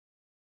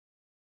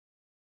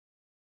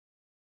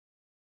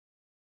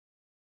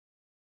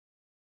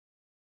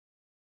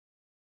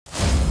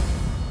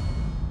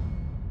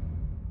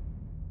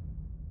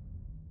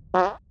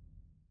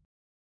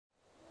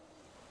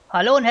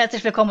Hallo und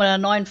herzlich willkommen in einer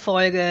neuen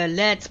Folge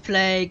Let's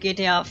Play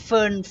GTA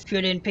 5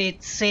 für den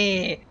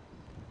PC.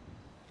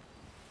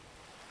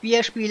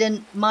 Wir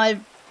spielen mal...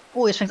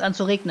 Oh, jetzt fängt es an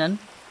zu regnen.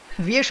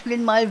 Wir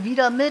spielen mal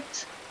wieder mit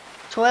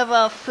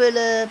Trevor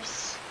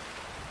Phillips.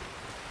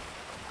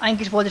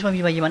 Eigentlich wollte ich mal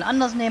wieder jemand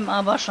anders nehmen,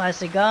 aber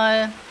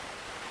scheißegal.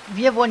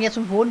 Wir wollen jetzt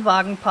im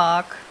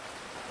Wohnwagenpark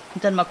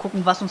und dann mal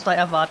gucken, was uns da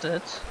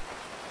erwartet.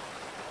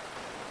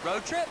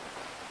 Road trip?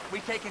 We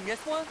taking this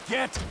one?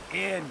 Get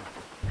in!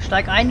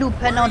 Steig ein, du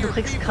Penner, und du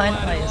kriegst kein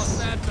Eis. Los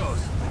Santos.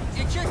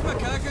 It's just my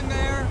cousin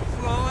there,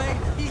 Floyd.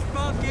 He's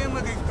bumped in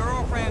with his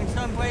girlfriend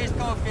someplace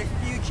called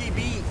Vespucci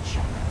Beach.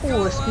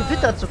 Oh, es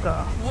gewittert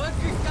sogar. What's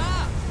your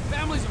stop?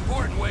 Family's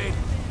important, Wade.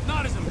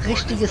 Not as important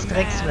Richtiges as the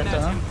man Dreckswetter.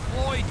 that's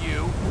employed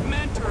you,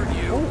 mentored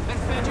you, and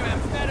fed you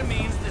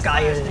amphetamines this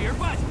Geil. last year,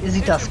 but Sieht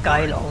it's das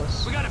geil important.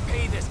 aus. We gotta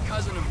pay this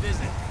cousin a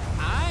visit.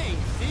 I ain't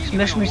seen Ich you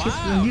möchte in a mich jetzt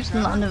am while,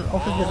 liebsten Trevor.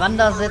 auf die All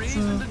Veranda the more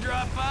reason setzen, to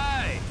drop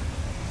by.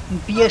 ein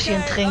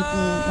Bierchen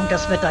trinken und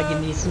das Wetter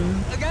genießen.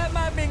 That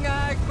might be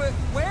nice, but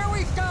where are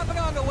we stopping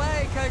on the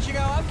way? Cause, you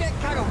know, I'm getting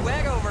kind of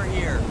wet over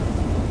here.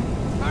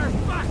 For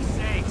fuck's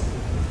sakes.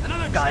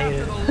 Another Geil.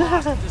 chapter of the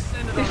Lost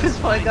descended on Ich find's this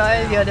voll fine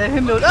geil, town. ja, der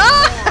Himmel. Oh,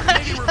 Ah,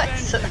 maybe revenge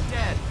Scheiße. is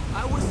dead.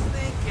 I was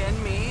thinking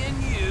me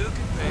and you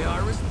could pay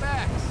our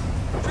respects.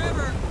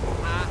 Trevor,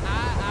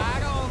 I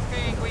don't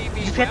think we'd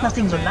be Wie fährt das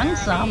Ding so welcome there.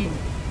 langsam? I mean,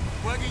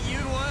 whether you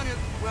want to,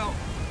 well,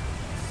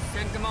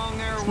 send them on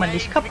their Ist mein way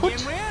Licht to kaputt?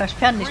 begin with? Kann ich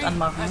Fernlicht Grief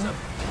anmachen? has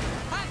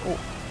a- Oh,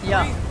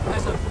 ja. Grief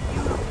has a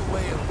beautiful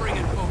way of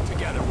bringing folk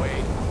together,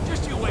 Wade.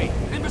 Just you wait.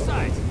 And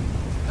besides,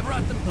 I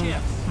brought them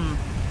gifts.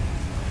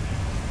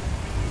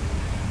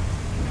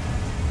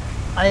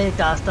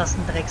 Alter, ist das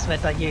ein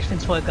Dreckswetter hier. Ich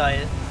find's voll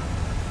geil.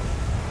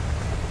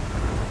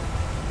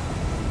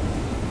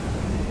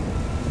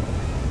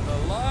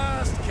 The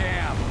Lost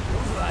Camp.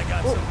 Ooh, I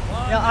got Oh, some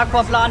fun ja, memories of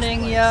Aquaplaning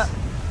this hier. place.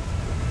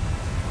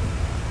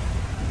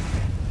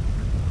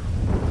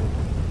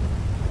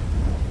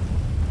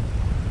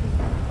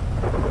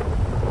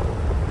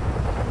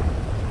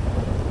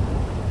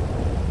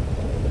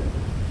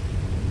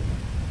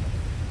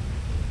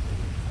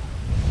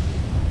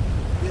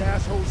 The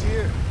assholes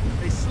here,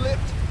 they slipped.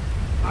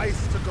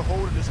 Ice took a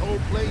hold of this whole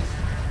place.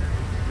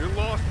 You're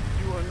lost,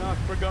 but you are not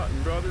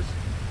forgotten, brothers.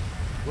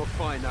 We'll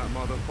find that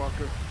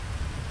motherfucker.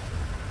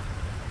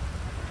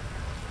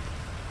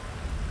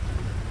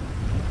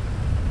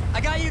 I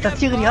got you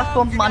Platziere die them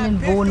Haftbomben bombs. an You den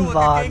got a pistol with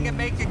the thing that Wohnwagen.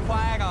 makes it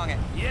quiet on it.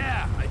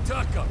 Yeah, I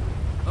took them.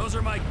 Those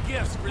are my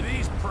gifts for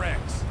these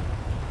pricks.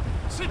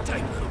 Sit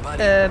tight, little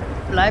buddy.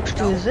 Bleib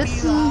still Don't be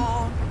sitzen.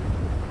 long.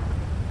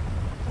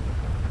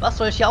 Was,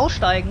 soll ich hier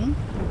aussteigen?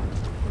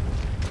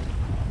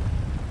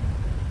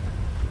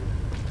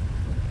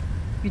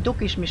 Wie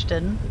ducke ich mich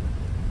denn?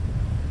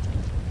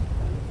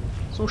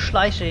 So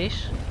schleiche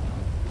ich.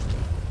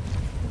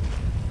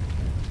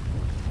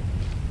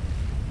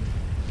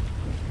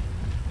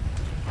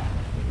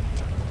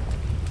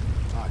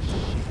 Ah,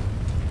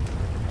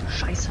 shit.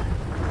 Scheiße.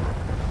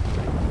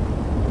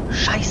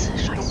 Scheiße,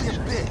 Don't scheiße, be a scheiße.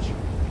 bitch.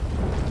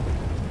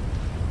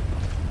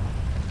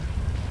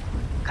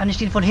 Kann ich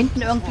den von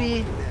hinten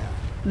irgendwie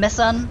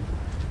messern?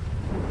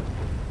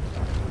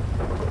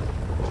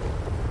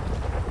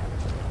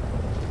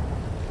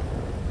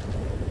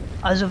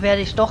 Also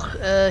werde ich doch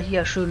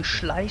hier schön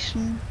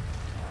schleichen.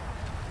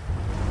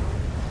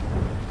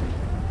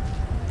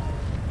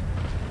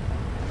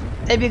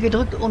 LB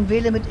gedrückt und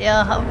wähle mit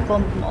R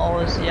Haftbomben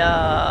aus.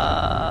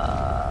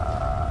 Ja.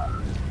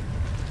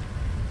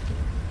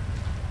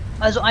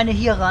 Also eine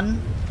hier ran.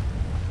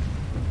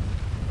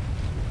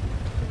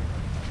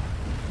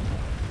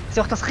 Ist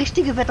ja auch das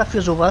richtige Wetter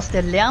für sowas.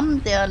 Der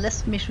Lärm, der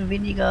lässt mich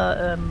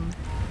weniger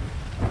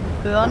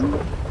hören.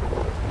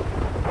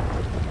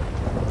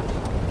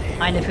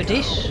 Eine für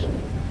dich.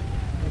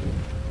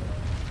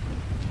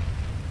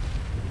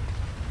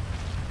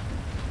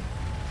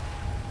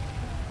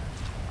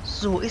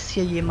 So, ist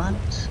hier jemand?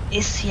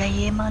 Ist hier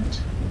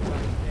jemand?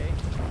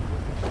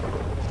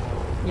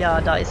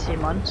 Ja, da ist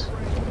jemand.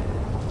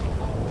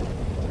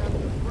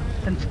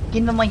 Dann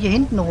gehen wir mal hier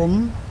hinten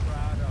rum.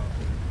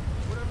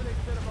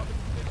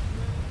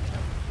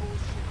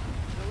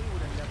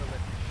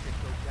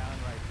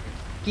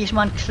 Gehe ich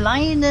mal einen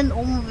kleinen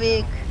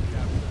Umweg.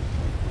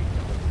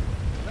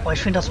 Oh,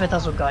 ich finde das Wetter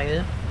so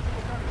geil.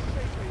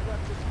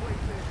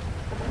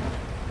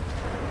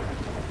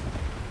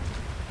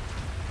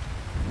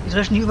 Wie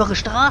soll ich denn hier über die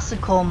Straße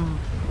kommen?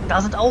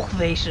 Da sind auch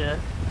welche.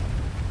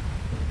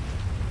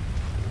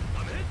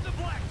 I'm hitting the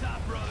blacktop,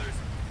 brothers.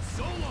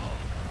 So long.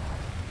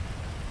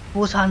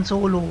 Wo ist Han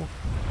Solo?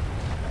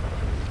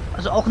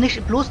 Also auch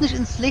nicht, bloß nicht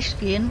ins Licht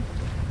gehen.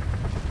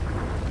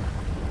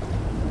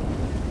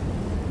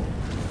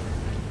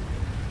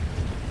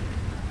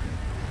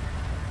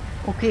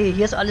 Okay,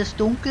 hier ist alles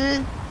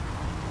dunkel.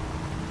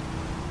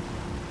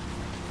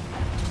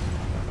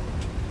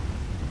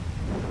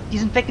 Die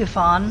sind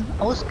weggefahren.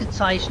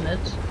 Ausgezeichnet.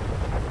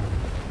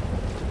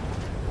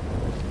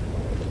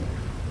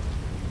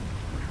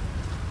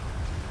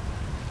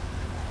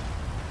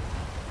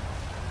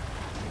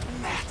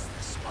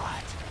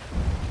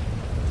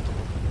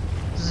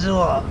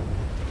 So.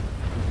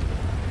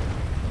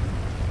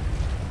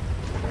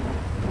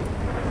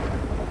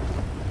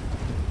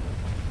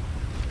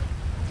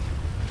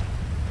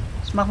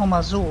 Das machen wir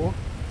mal so.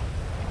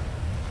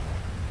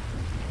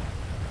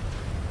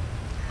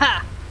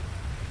 Ha!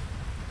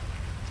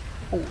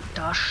 Oh,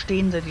 da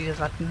stehen sie, die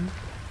Ratten.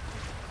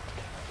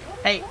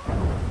 Hey!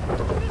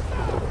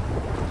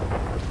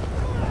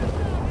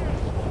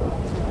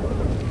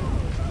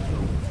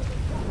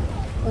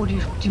 Oh,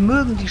 die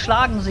mögen, die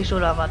schlagen sich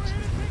oder was?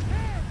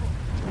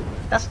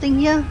 Das Ding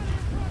hier?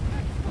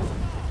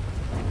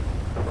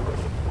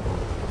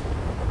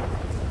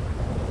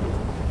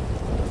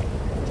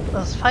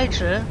 Das ist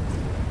Falsche.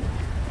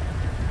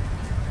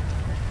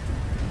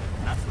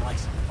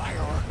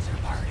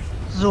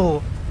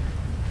 So.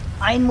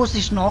 Einen muss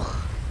ich noch.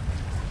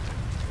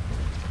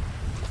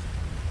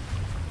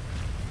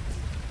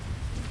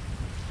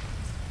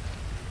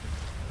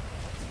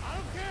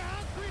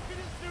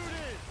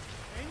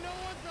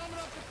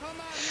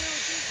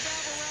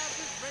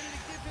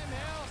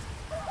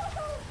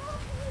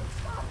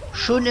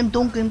 Schön im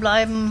Dunkeln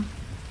bleiben.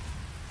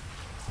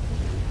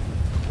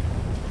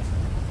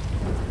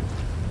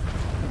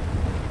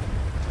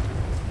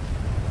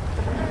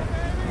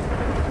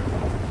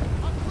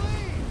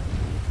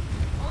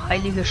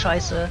 Heilige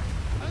Scheiße.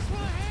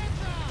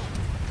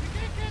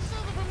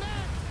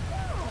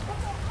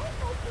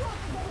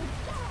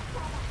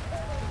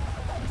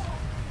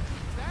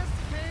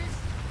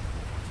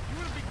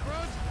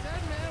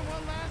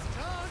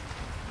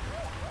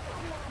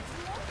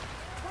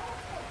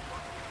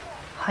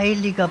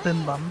 Heiliger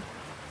Bimbam.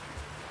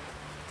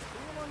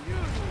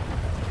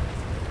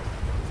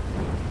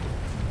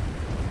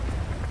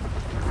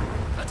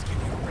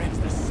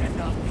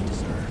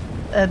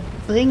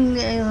 Bring,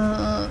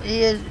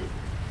 ehe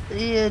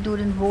du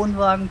den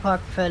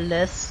Wohnwagenpark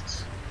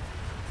verlässt.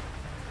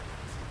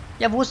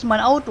 Ja, wo ist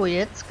mein Auto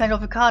jetzt? Kann ich auf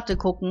die Karte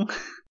gucken?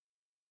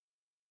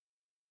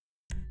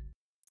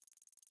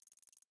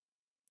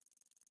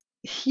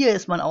 Hier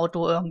ist mein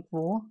Auto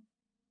irgendwo.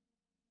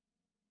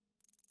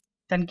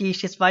 Dann gehe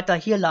ich jetzt weiter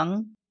hier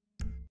lang.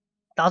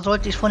 Da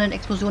sollte ich von den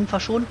Explosionen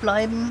verschont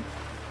bleiben.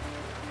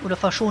 Oder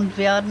verschont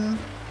werden.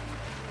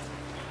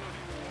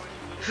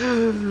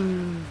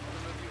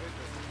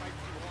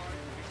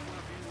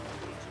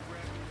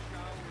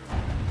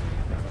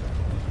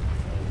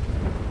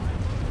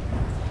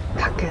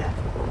 Kacke.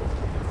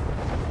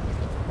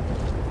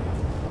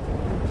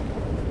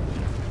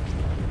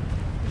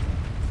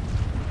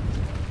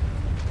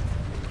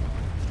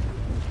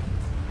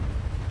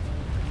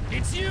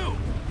 It's you!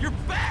 You're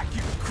back,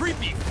 you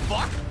creepy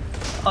fuck!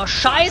 Oh,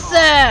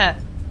 Scheiße!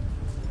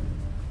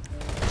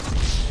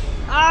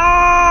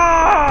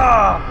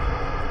 Ah!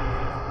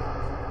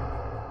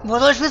 Wo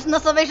soll ich wissen,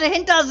 dass da welche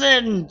hinter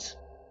sind?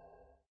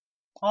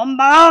 Oh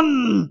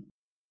Mann!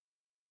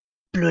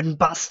 Blöden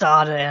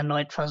Bastarde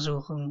erneut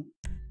versuchen.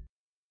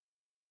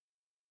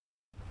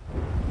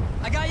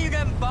 I got you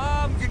them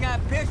bombs and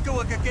that pistol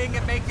with the thing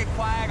that makes it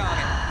quiet on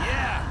it.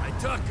 Yeah, I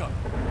took them.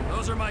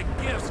 Those are my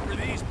gifts for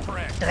these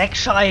pricks.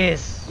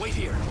 Dreckscheiß! Wait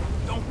here.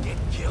 Don't get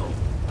killed.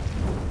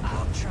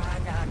 I'll try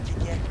not to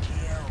get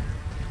killed.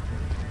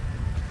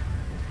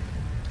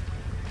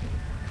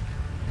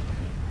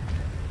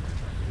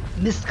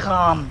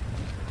 Mistkram!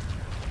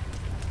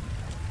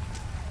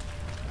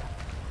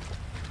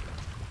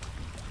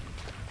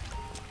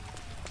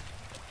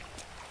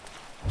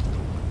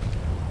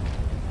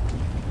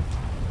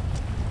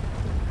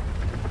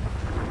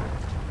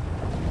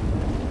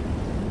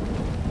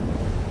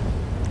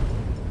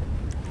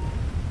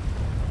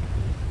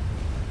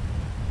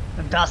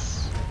 Und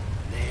das.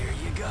 There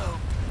you go.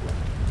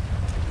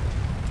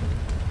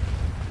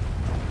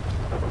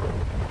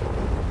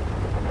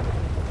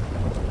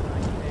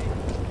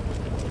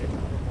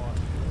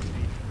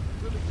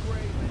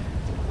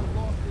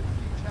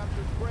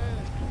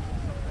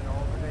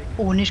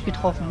 Oh, nicht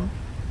getroffen.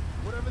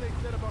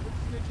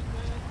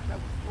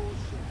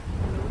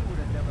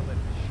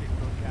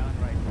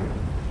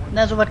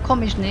 Na, so weit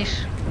komme ich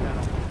nicht.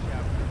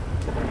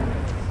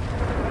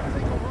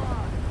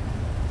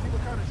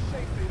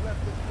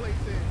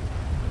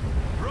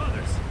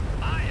 Brothers,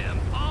 I am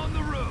on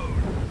the road.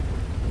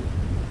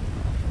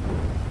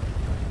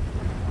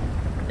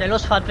 Ja,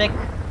 los, fahrt weg.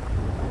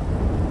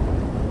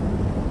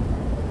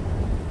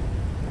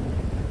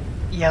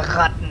 Ihr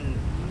Ratten.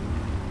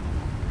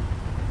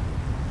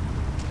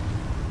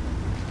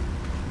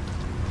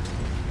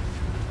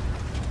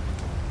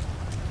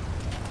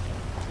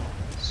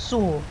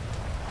 So.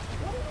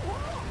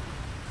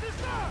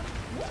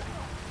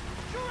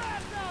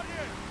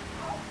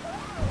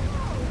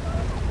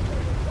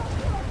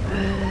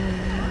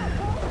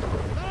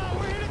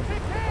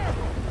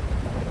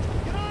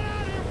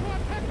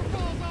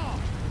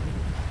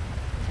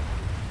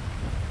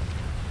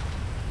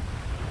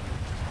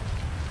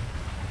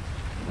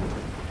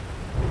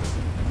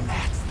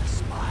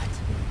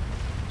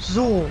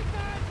 So.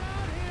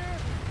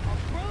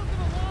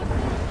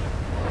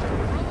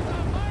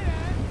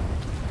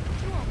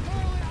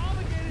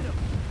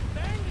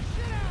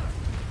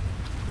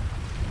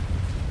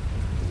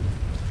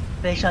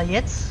 Welcher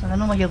jetzt? Dann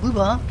nochmal hier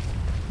rüber.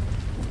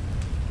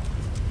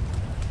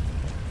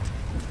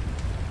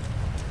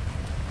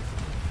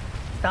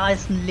 Da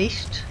ist ein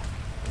Licht.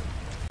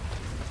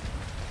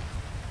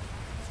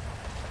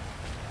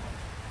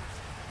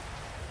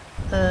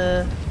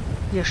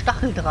 Hier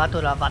Stacheldraht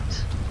oder was?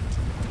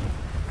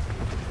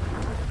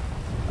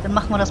 Dann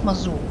machen wir das mal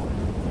so.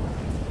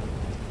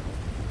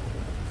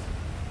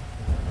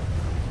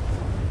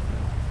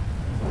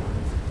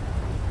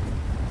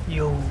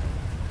 Jo.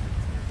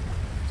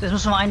 Jetzt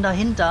müssen wir einen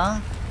dahinter.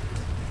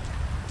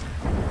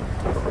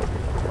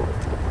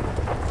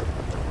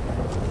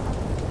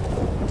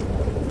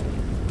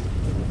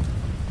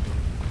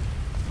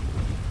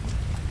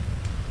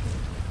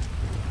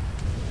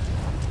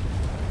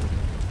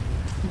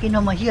 Gehen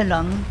wir mal hier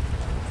lang.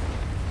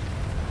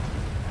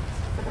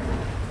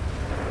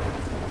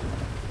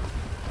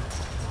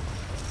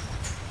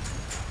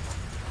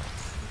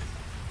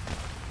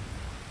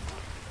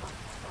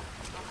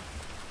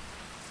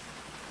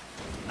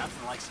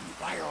 Nothing like some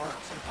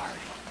fireworks at a party.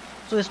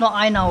 So, ist noch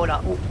einer,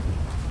 oder? Oh.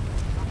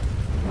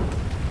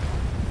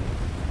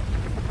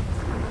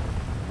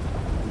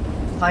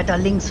 Weiter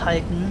links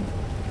halten.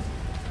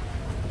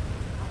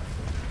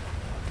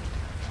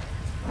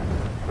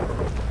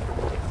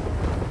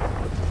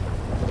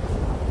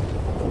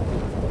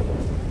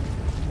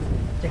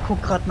 Der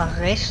guckt gerade nach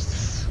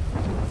rechts.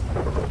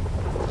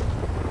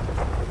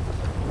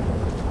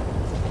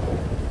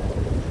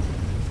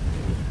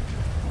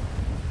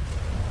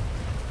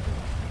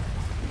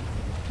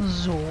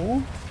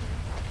 So.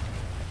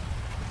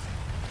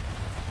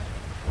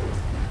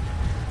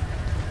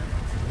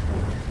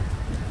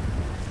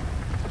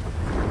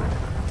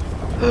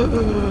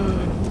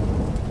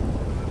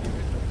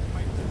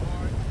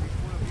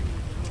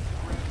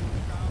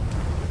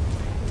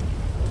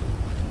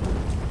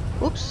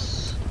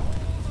 Ups.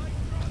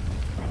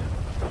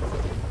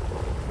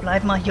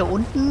 Bleib mal hier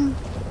unten.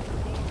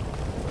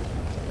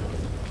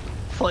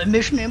 Voll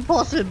Mission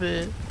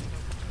Impossible.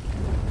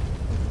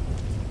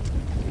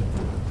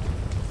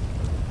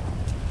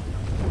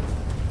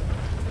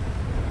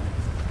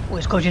 Oh,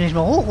 jetzt kommt hier nicht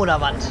mehr hoch, oder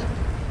was?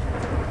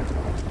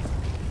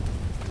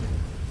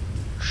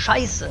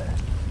 Scheiße.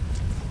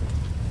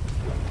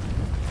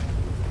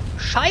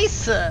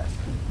 Scheiße.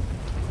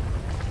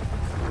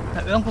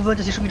 Na, irgendwo wird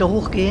es hier schon wieder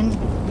hochgehen.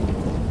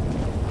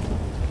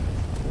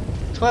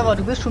 Trevor,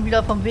 du bist schon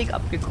wieder vom Weg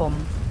abgekommen.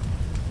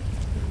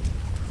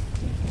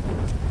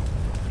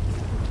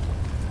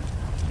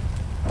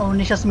 Oh,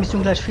 nicht, dass die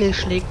Mission gleich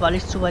fehlschlägt, weil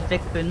ich zu weit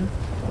weg bin.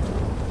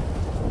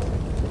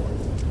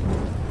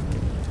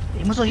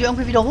 Ich muss doch hier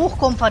irgendwie wieder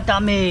hochkommen,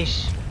 verdammt!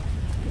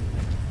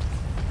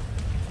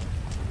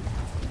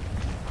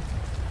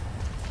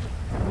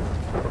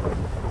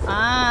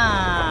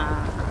 Ah!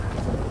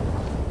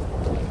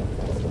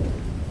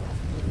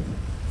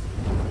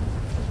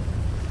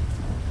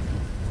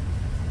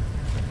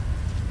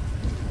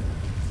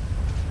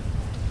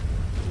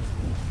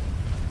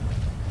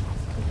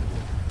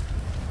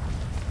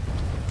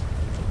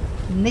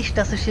 Nicht,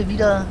 dass ich hier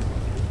wieder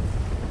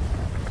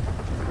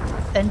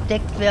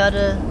entdeckt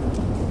werde.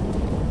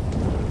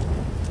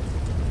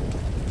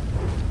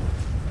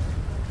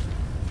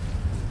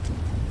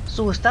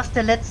 So, ist das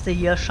der letzte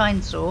hier?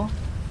 Scheint so.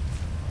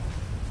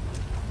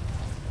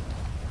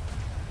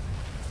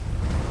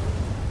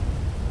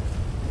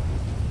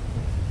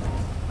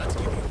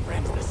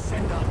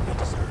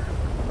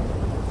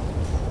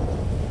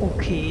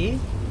 Okay.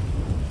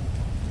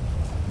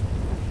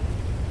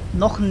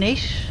 Noch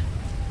nicht.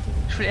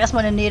 Ich will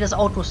erstmal in der Nähe des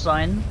Autos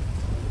sein.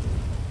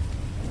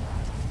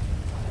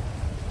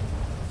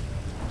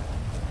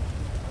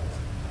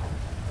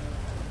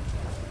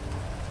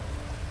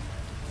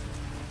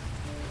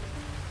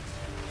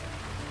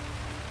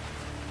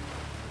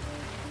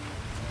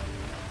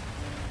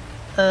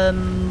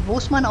 Wo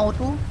ist mein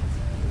Auto?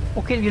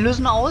 Okay, wir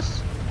lösen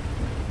aus.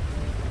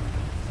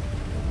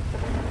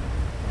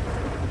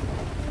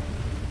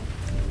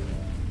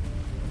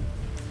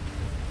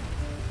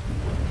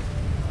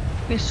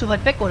 Bin ich zu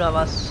weit weg oder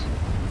was?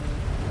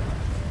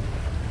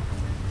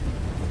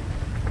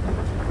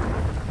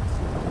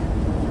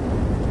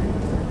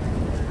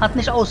 Hat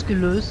nicht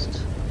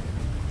ausgelöst.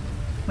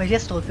 Wenn ich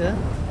jetzt drücke.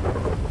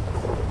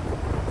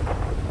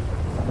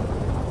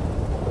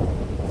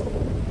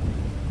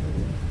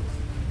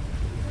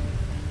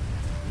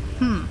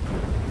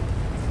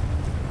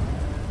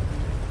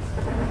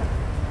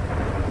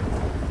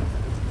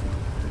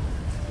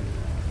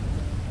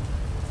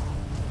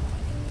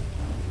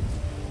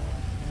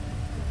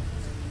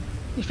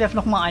 Ich werfe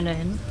noch mal eine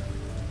hin.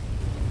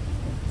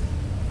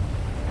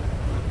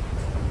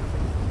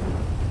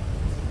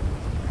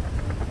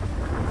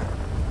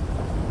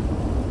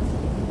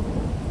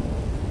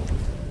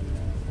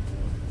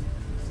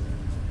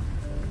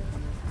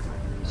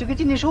 Wieso geht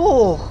die nicht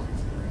hoch?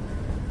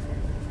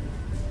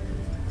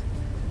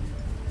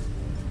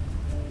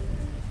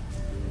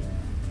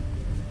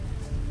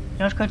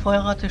 Ja, ich kann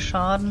Feuerrate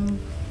Schaden.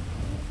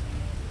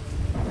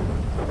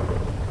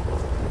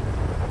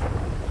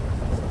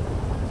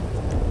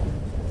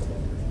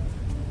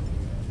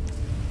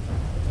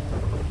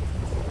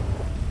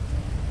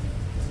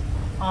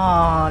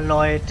 Ah,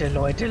 Leute,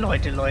 Leute,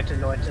 Leute, Leute,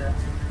 Leute.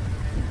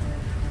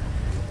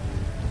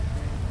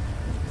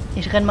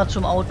 Ich renn mal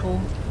zum Auto.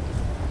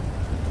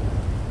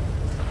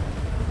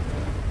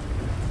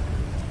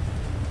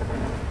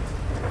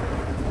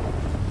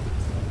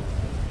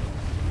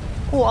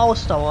 Oh,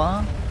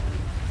 Ausdauer.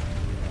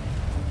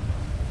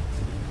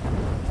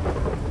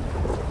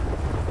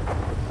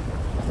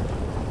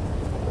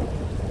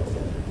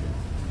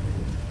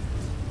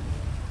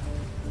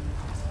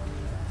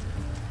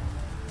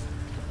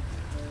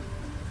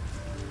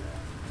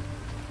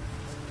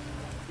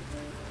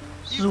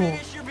 You So.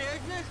 finish your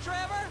business,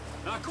 Trevor?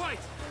 Not quite.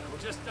 We're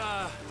just,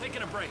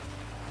 taking a break.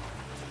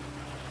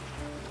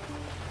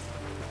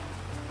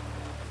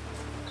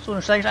 So,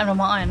 dann steige ich einfach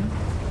mal ein.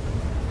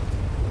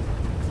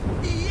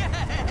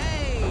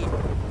 Yay!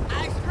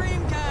 Ice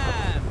cream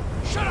time!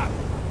 Shut up!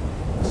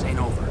 This ain't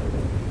over.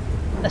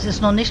 Es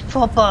ist noch nicht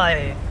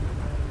vorbei.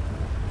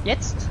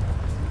 Jetzt?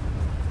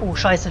 Oh,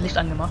 scheiße, Licht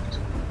angemacht.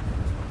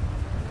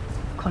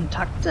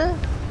 Kontakte?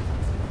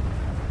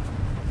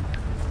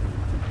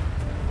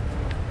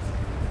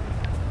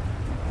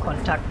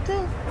 Kontakte?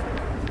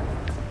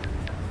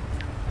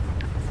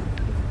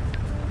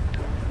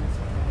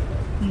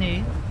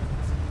 Nee.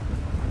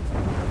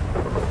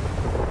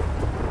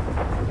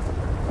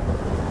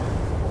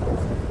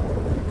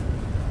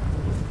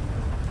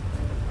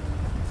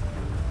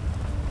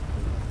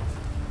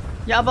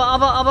 Ja,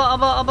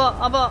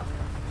 aber.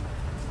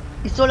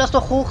 Ich soll das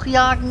doch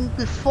hochjagen,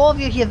 bevor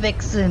wir hier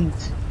weg sind.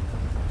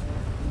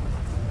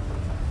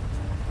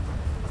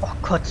 Oh,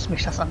 kotzt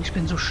mich das an. Ich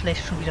bin so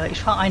schlecht schon wieder.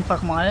 Ich fahr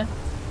einfach mal.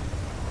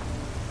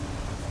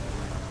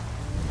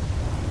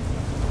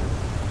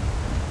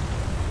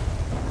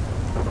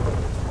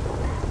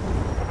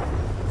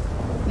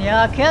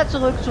 Ja, kehr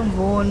zurück zum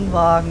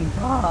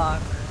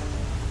Wohnwagenpark.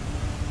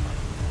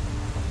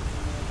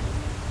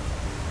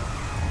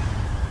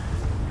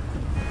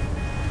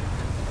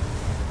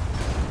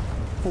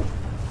 Oh,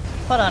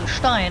 war da ein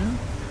Stein?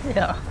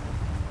 Ja.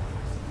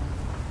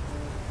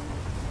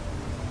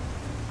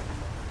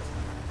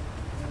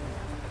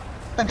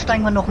 Dann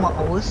steigen wir noch mal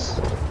aus.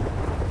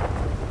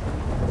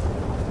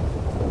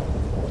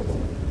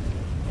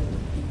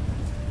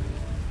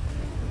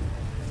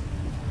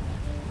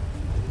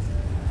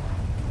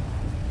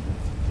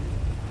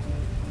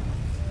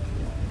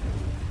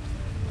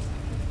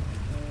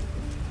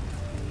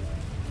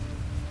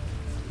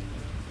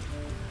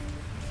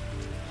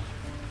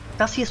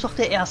 Das hier ist doch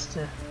der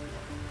erste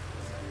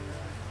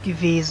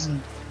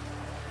gewesen.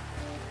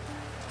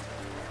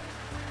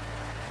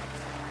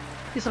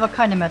 Hier ist aber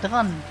keine mehr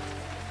dran.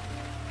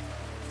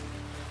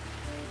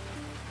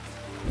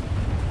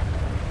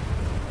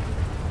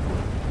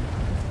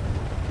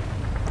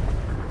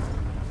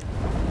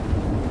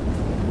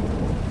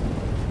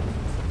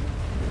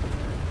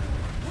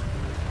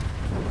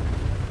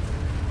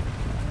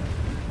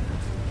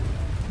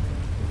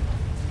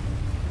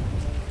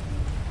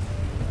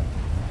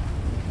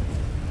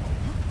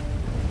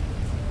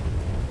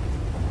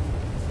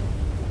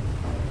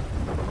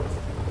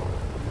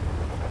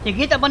 Hier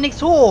geht aber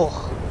nichts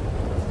hoch.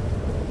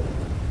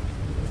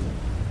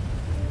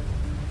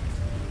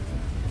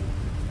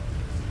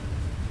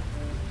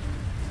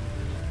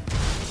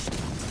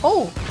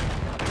 Oh.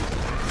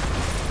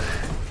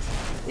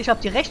 Ich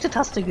habe die rechte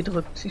Taste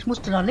gedrückt. Ich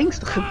musste nach links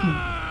drücken.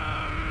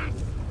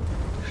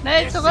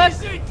 Schnell zurück.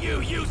 This isn't you,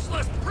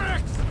 useless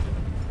pricks!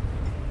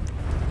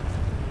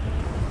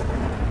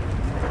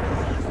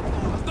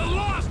 The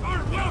Lost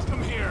aren't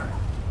welcome here!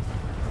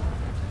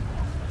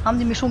 Haben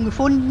die mich schon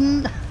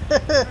gefunden?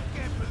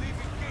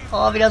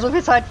 Oh, wieder so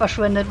viel Zeit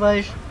verschwendet, weil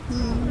ich...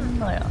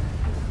 naja.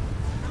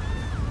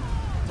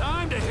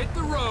 Time to hit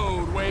the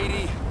road,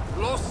 Wadey.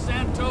 Los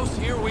Santos,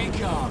 here we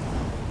come.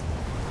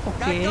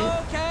 Okay. That go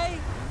okay?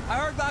 I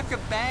heard lots of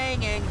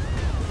banging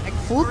and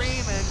Oops.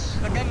 screaming,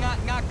 but then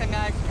not the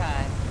nice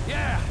kind.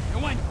 Yeah,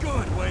 it went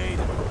good, Wade.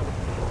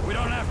 We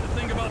don't have to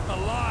think about the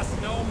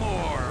Lost no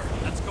more.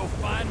 Let's go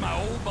find my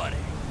old buddy.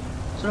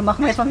 So, dann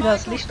machen wir jetzt mal wieder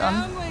das Licht an.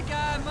 Family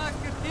guy must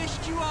have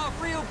pissed you off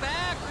real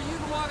bad for you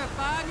to want to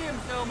find him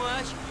so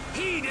much.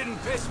 He didn't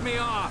piss me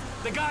off.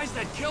 The guys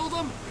that killed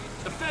him,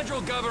 the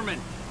federal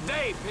government,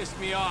 they pissed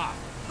me off.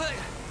 But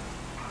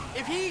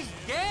if he's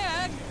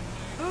dead,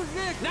 who's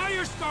this? Now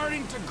you're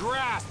starting to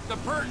grasp the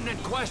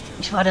pertinent question.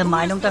 Ich war der Who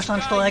Meinung, is da this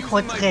stand guy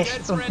Steuerkreuz using my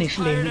rechts dead und nicht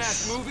friend's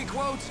links. tired-ass movie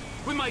quotes?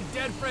 With my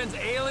dead friend's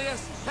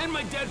alias and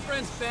my dead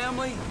friend's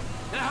family?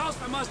 In a house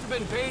that must have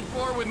been paid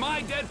for with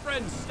my dead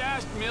friend's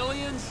stashed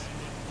millions?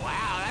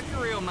 Wow, that's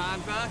a real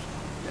mindfuck.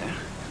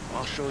 Yeah,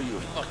 I'll show you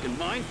a fucking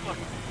mindfuck.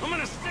 I'm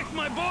gonna stick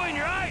my boy in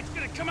your eye. It's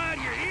gonna come out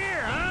of your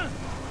ear, huh?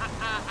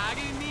 I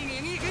didn't mean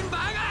anything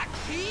by that.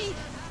 See?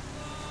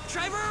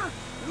 Trevor?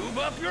 Lube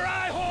up your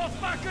eye hole,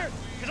 fucker,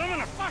 because I'm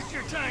gonna fuck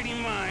your tiny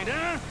mind,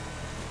 huh?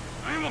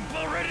 I'm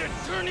about ready to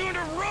turn you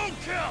into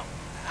roadkill.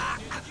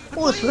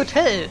 Oh, es wird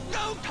hell.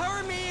 Don't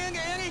turn me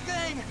into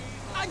anything.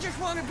 I just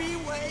want to be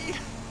Wade.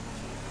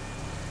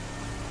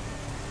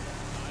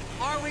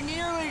 Are we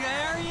nearly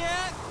there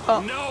yet?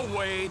 Oh, No,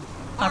 Wade.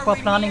 Are we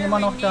Aquaplaning immer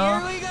noch da.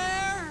 nearly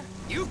there?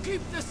 You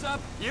keep this up,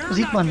 you're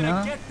Sieht not man, gonna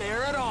ja. get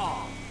there at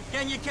all.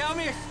 Can you tell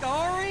me a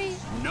story?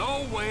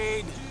 No,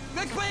 Wade.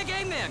 Let's play a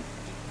game then.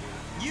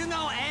 You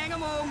know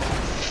animal, Alter!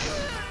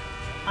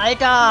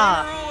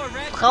 mineral, or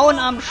vegetable? Frauen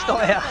am I'll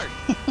Steuer.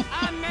 go first.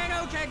 I'm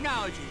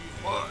nanotechnology.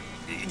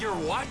 You're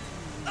what?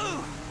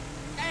 Ooh,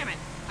 damn it!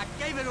 I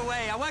gave it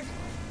away. I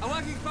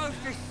wasn't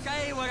supposed to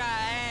say what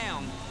I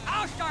am.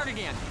 I'll start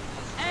again.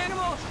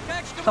 Animal,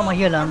 vegetable, Schau mal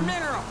hier or lang.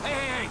 mineral.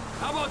 Hey,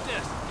 how about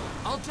this?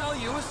 I'll tell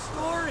you a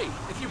story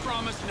if you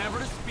promise never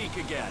to speak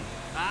again.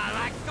 I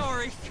like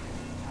stories.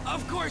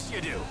 Of course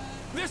you do.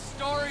 This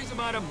story's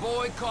about a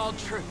boy called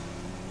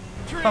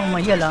Fangen wir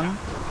mal hier lang.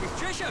 Is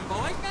Trisha a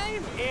boy's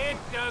name? It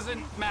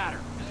doesn't matter.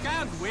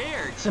 Sounds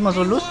weird. Ist immer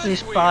so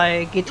lustig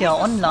bei GTA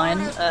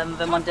Online,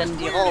 wenn man denn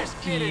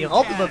die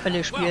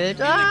Raubüberfälle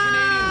spielt.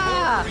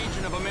 Ah!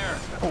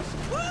 Oh.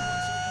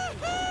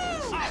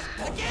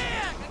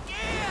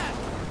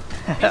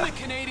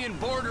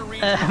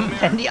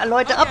 Wenn die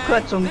Leute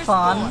Abkürzungen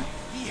fahren.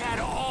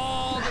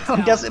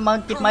 Und das immer,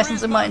 geht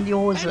meistens immer in die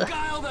Hose.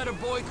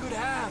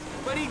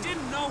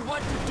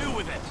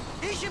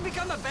 He should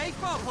become a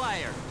baseball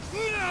player.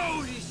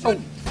 No, he Oh.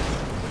 shouldn't.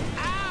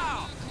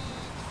 Ow!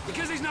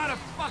 Because he's not a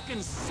fucking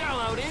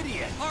sellout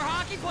idiot. Or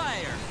hockey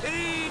player.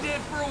 He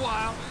did for a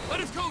while, but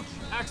his coach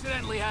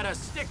accidentally had a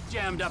stick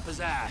jammed up his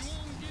ass.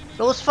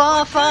 Los,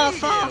 fahr, fahr,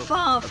 fahr, I'll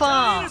fahr, tell you in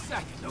fahr. a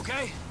second,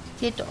 okay?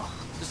 Geht doch.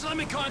 Just let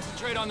me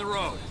concentrate on the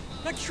road.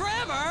 But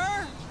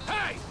Trevor!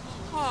 Hey!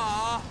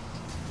 Aw.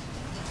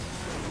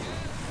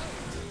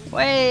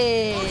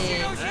 Wey! Oh,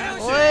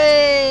 shit.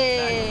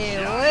 Wey!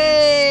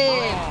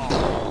 Wey!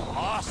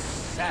 Los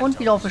Santos. Und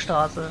wieder auf die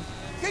Straße.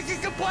 This is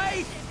the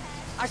place!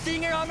 I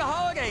seen it on the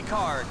holiday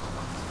card.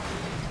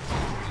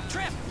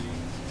 Trip!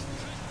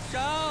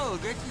 So,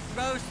 this is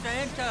Los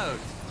Santos.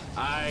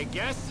 I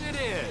guess it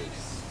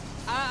is.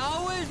 I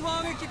always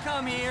wanted to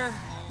come here.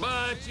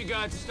 But you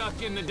got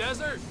stuck in the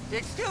desert.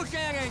 It's still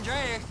San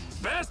Andreas.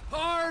 Best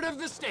part of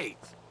the state.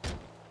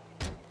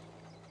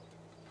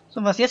 So,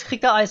 was jetzt?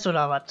 Kriegt er Eis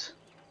oder was?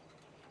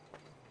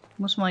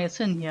 Muss man jetzt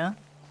hin hier?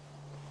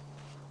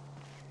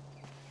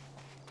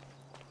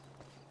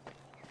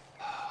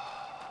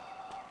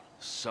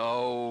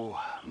 So,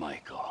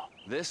 Michael,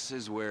 this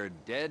is where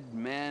dead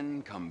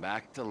men come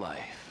back to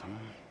life,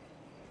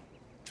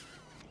 huh?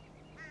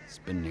 It's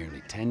been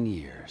nearly 10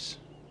 years.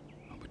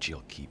 Oh, but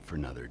you'll keep for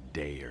another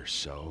day or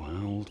so,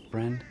 huh, old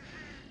friend?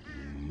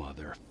 You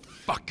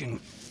motherfucking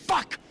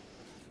fuck!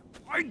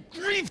 I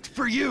grieved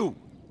for you!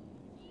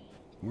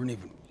 You weren't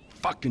even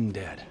fucking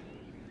dead.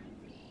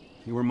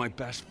 You were my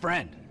best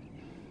friend.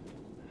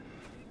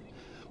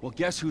 Well,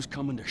 guess who's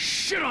coming to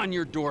shit on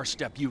your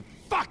doorstep, you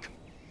fuck!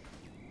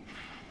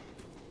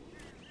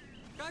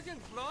 Cousin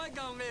Floyd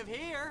don't live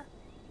here.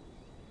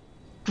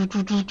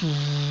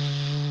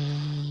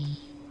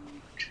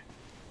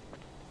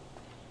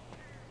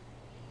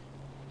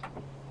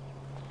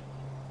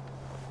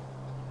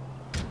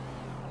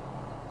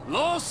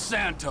 Los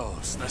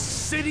Santos, the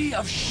city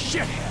of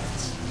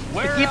shitheads.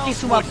 Where Begib dich else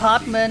zum would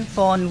Apartment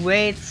von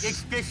Wades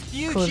It's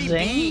Vespucci Cousin.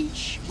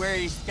 Beach where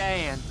he's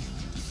staying.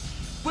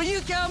 Will you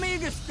tell me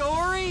the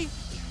story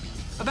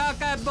about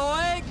that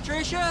boy,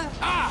 Trisha?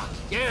 Ah,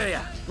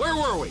 yeah. Where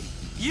were we?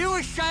 You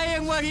were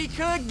saying what he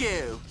could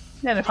do.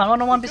 Ja, wir fahren auch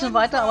noch mal ein bisschen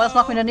weiter, aber das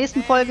machen wir in der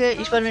nächsten Folge.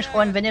 Ich würde mich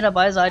freuen, wenn ihr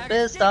dabei seid.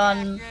 Bis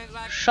dann.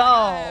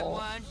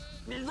 Ciao.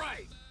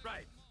 Right.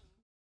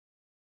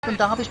 Und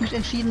da habe ich mich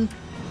entschieden,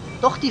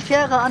 doch die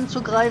Fähre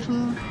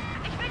anzugreifen.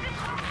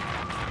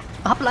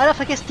 Hab leider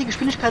vergessen, die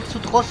Geschwindigkeit zu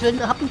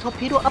drosseln. Hab ein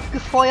Torpedo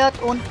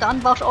abgefeuert und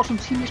dann war ich auch schon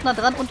ziemlich nah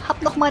dran und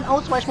hab noch mein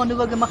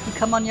Ausweichmanöver gemacht. Die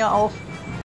kann man ja auf